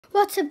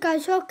What's up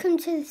guys, welcome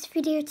to this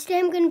video. Today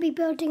I'm going to be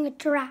building a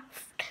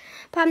draft,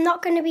 but I'm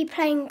not going to be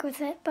playing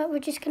with it, but we're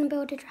just going to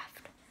build a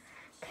draft.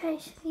 Okay,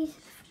 so these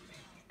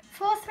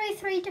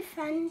 4-3-3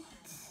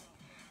 defense,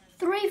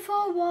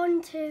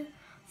 3-4-1-2,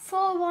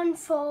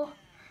 4-1-4,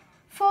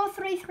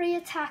 4-3-3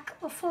 attack,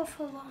 or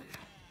 4-4-1.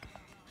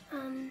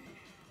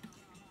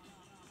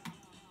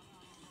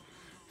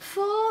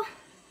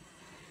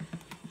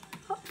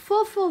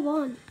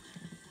 4-4-1.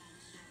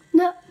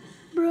 No,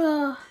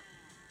 bruh.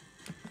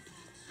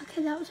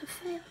 Okay, that was a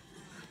fail.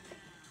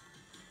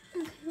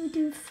 Okay, we'll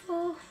do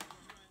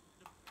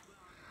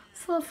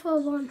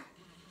 4-4-1.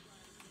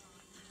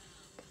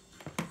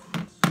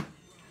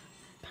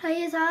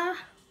 Players are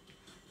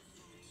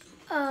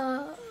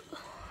well,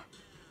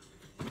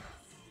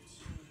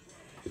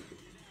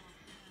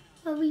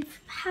 we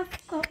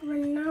have got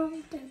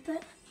Ronaldo,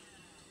 but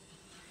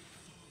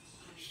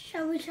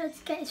shall we try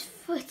to get his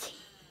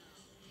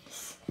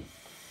footies?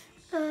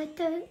 I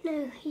don't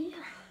know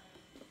here.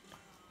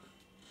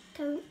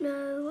 Don't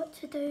know what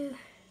to do.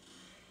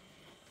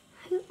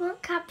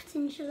 What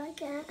captain shall I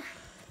get?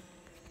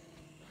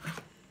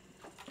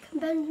 Can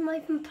Benzema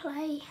even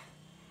play?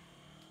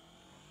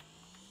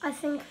 I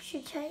think we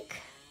should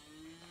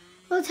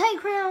we'll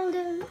take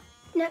Ronaldo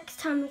next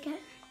time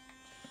again.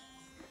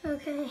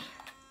 Okay.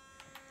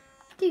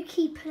 Do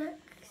keeper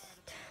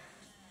next.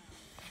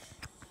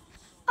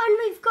 And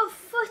we've got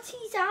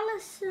Footies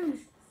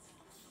Alisson.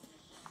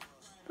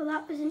 Well,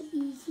 that was an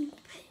easy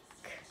pick.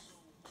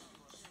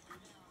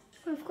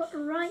 We've got a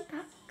right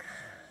back,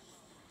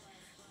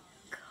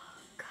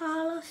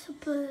 Carlos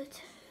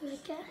Alberto, I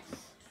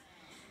guess.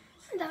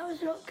 That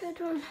was not a good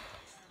one.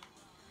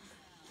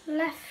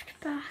 Left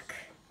back.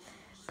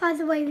 By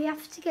the way, we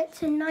have to get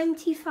to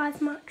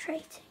 95 match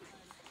rating.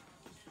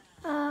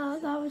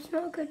 That was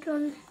not a good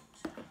one.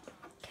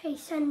 Okay,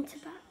 centre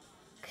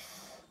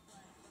backs.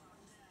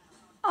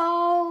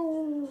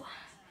 Oh,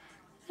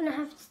 I'm gonna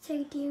have to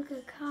take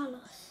Diego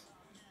Carlos.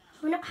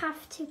 Well, not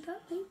have to,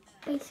 but we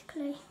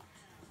basically.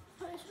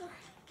 Well.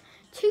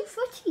 2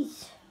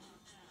 footies.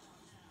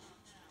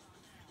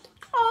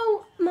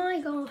 Oh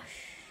my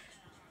gosh.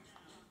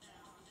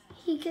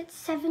 He gets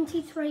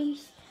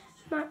 73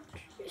 match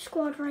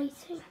squad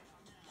rating.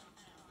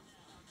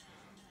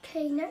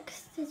 Okay,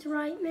 next is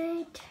right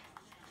mid.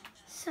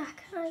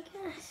 Saka, I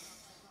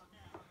guess.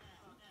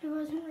 It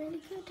wasn't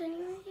really good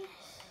anyway,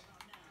 yes.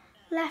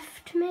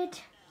 Left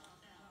mid.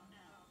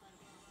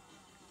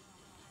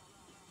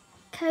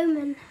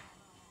 Coman.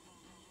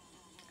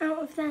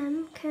 Out of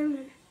them,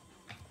 Coman.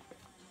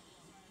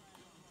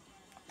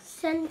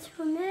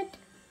 Central mid.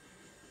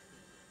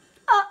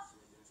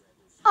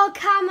 Oh,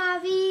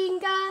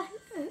 Camavinga.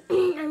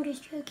 I'm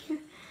just joking.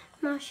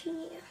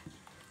 Martinez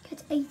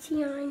gets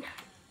 89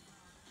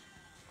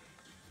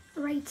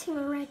 rating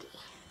already.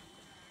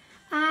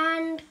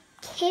 And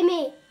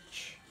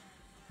Kimmich.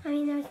 I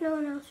mean, there's no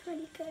one else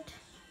really good.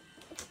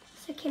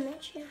 So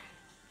Kimmich, yeah.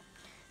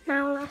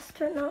 Now, last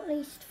but not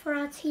least, for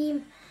our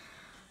team,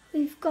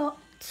 we've got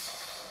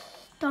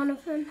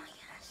Donovan, I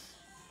guess.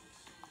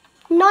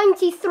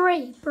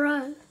 93,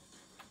 bro.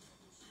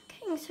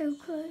 Getting so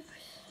close.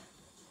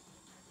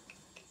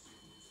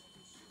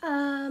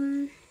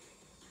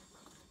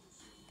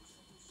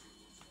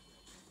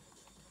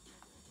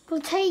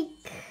 We'll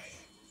take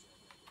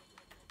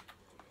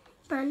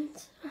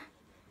Brandt.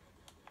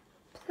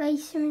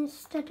 Place him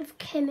instead of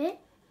Kimmich.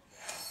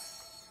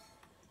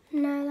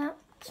 No,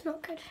 that's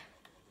not good.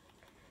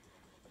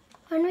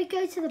 When we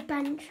go to the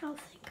bench, I'll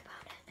think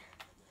about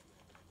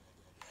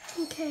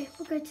it. Okay,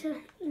 we'll go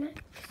to the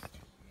next.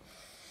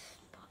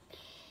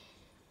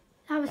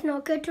 That was not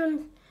a good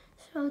one,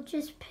 so I'll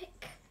just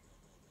pick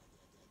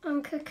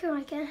Cuckoo,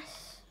 I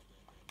guess.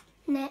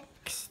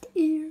 Next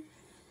is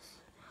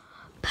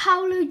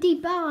Paulo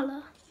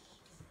Dybala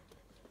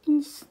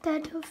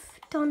instead of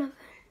Donovan.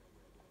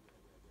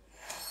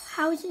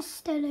 How is it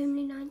still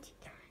only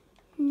 93?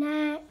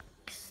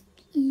 Next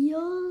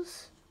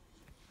is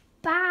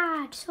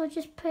bad, so I'll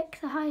just pick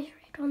the highest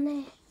rate on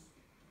there.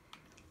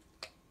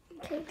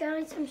 Okay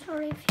guys, I'm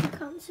sorry if you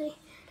can't see.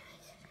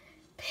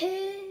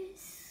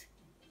 Piers,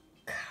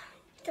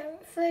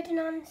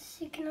 Ferdinand,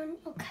 Signon,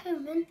 or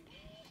Coman.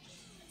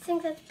 I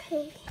think that's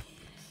P.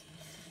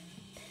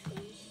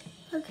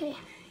 Okay,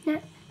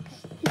 next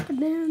is the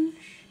bench.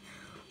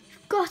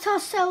 We've got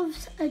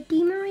ourselves a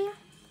Di Maria.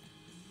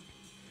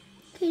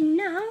 Okay,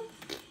 now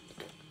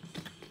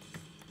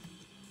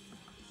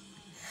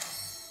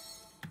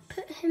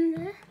put him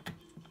there.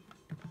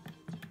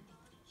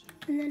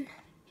 And then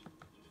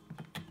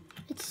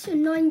it's a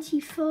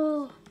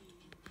 94.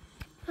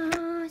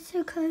 Ah,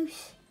 so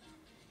close.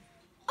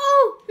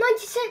 Oh,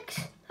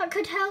 96. That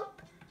could help.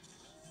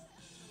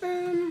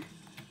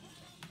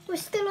 We're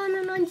still on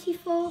a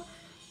 94.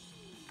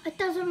 It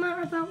doesn't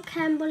matter about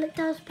Cam. Well, it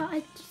does, but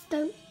I just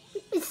don't.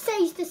 It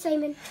stays the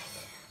same in.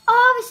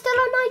 Oh, we're still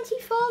on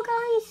 94,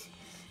 guys.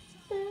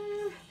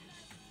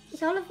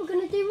 Is Oliver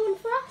going to do one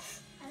for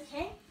us?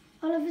 Okay.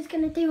 Oliver's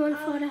going to do one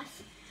for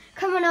us.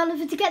 Come on,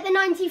 Oliver, to get the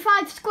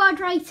 95 squad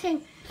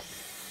rating.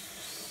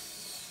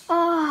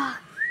 Oh.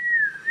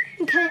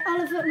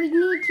 Oliver, we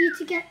need you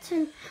to get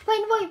to...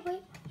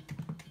 Wait.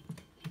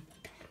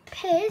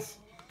 Piers.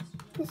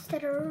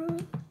 Instead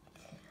of...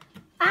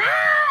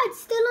 it's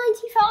still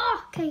 94.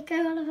 Okay,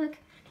 go Oliver.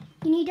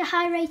 You need a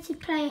high-rated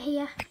player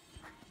here.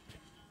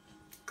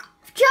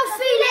 Joe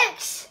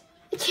Felix!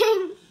 The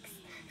Kings!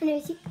 And it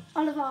was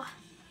Oliver.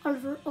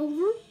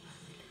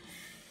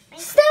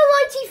 Still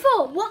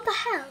 94. What the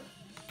hell?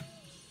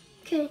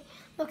 Okay,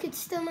 look, it's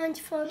still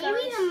 94, guys.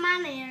 Maybe the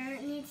Mania,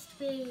 it needs to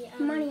be...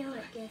 Mania.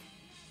 Good.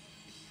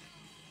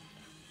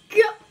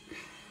 Yeah.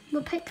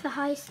 We'll pick the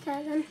highest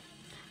there then.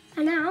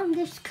 And now,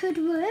 this could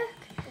work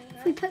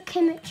if we put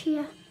Kimmich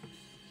here.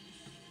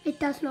 It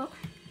does not.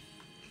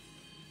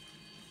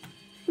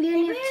 We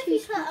only Maybe have if you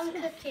two put spots on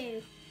left.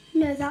 Cuckoo.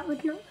 No, that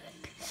would not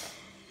work.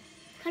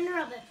 Conor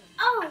Robert.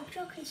 Oh,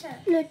 Joe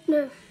Cancelo.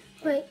 No.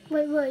 Wait.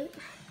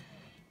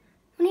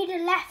 We need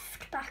a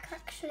left back,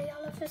 actually,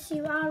 Oliver. So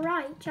you are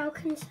right, Joe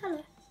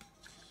Cancelo.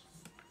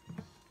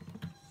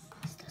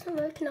 This doesn't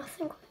work,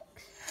 nothing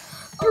works.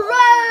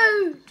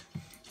 Bro!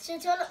 So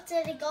it's all up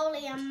to the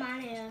goalie and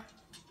Mania.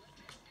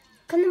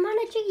 Can the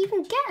manager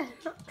even get him?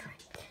 Not right.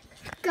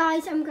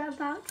 Guys, I'm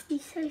about to be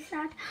so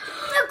sad.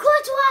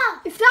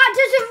 Courtois! If that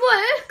doesn't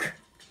work...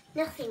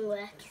 Nothing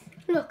works.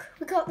 Look,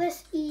 we got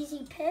this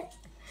easy pick.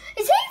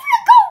 Is he even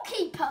a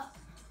goalkeeper?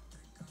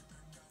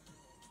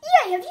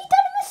 Yeah, have you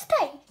done a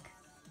mistake?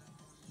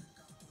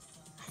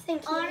 I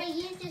think Or he are is.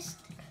 you just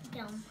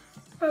dumb?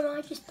 Or am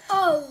I just...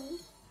 Oh,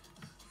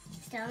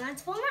 Still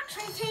 94 match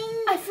rating.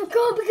 I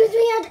forgot because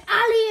we had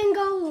Ali in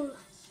goal.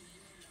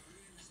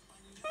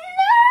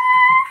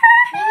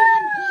 Maybe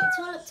him, it's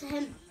all up to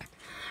him.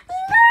 No!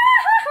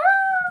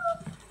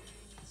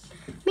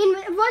 I mean,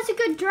 it was a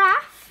good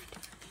draft.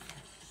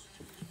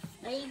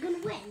 Are you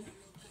going to win?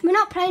 We're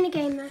not playing a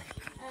game though.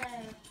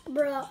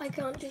 Bro, I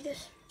can't do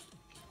this.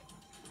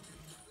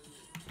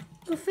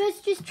 We'll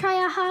first just try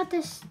our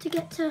hardest to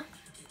get to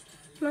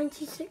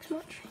 96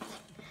 match rating.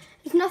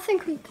 There's nothing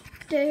we can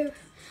do.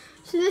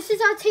 So this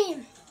is our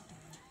team.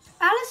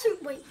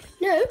 Alisson, wait,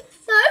 no,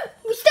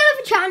 we still have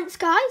a chance,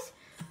 guys.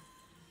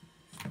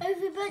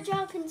 Over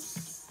Joe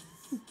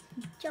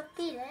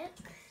Felix.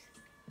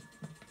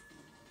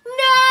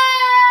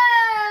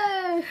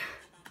 No!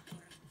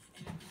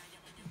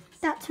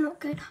 That's not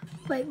good.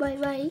 Wait,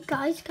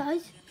 guys.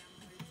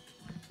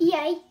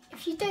 EA,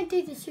 if you don't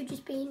do this, you're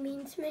just being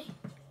mean to me.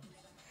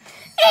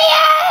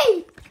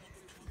 EA!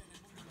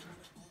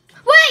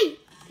 Wait!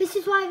 This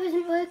is why it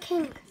wasn't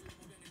working.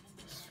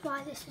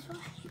 This is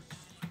why.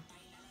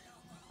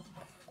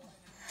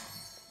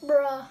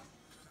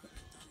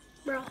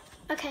 Bruh.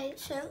 Okay,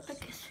 so I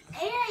guess...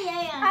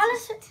 Yeah.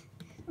 Alisson.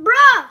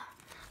 Bruh!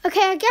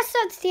 Okay, I guess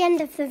that's the end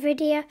of the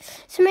video.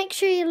 So make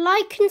sure you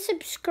like and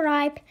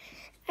subscribe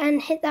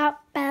and hit that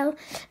bell.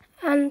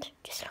 And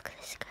just look at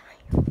this guy.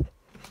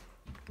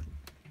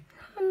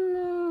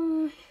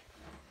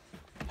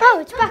 Oh,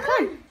 it's back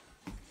on.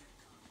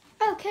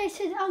 Okay,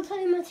 so I'll tell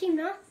you my team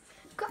now.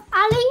 Got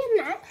Ali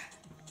in net,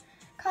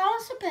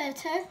 Carlos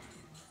Alberto,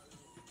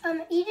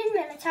 Eden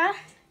Militao,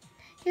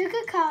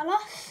 Hugo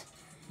Carlos,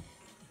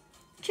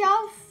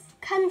 Joe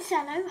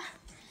Cancelo,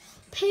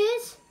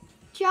 Piers,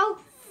 Joe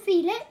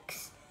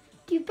Felix,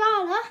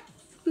 Dybala,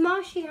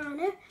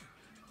 Marciano,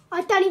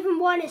 I don't even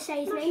want to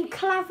say his name,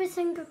 Clavis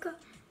and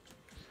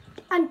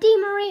Di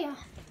Maria.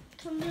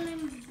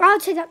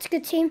 I'd say that's a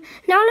good team.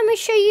 Now let me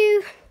show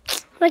you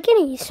my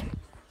guineas.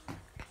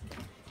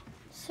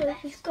 So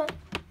he's got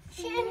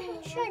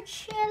chilling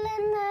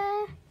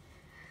there.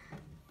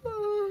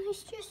 Oh,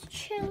 he's just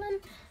chilling.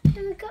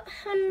 Then we've got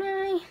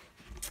Hannah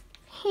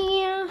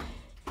here.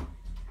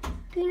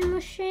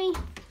 Mushy.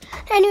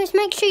 Anyways,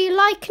 make sure you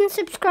like and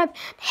subscribe.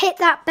 Hit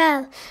that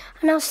bell.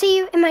 And I'll see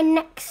you in my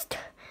next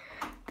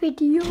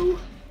video.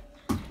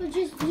 We'll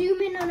just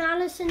zoom in on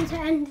Alisson to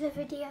end the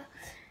video.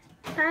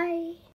 Bye.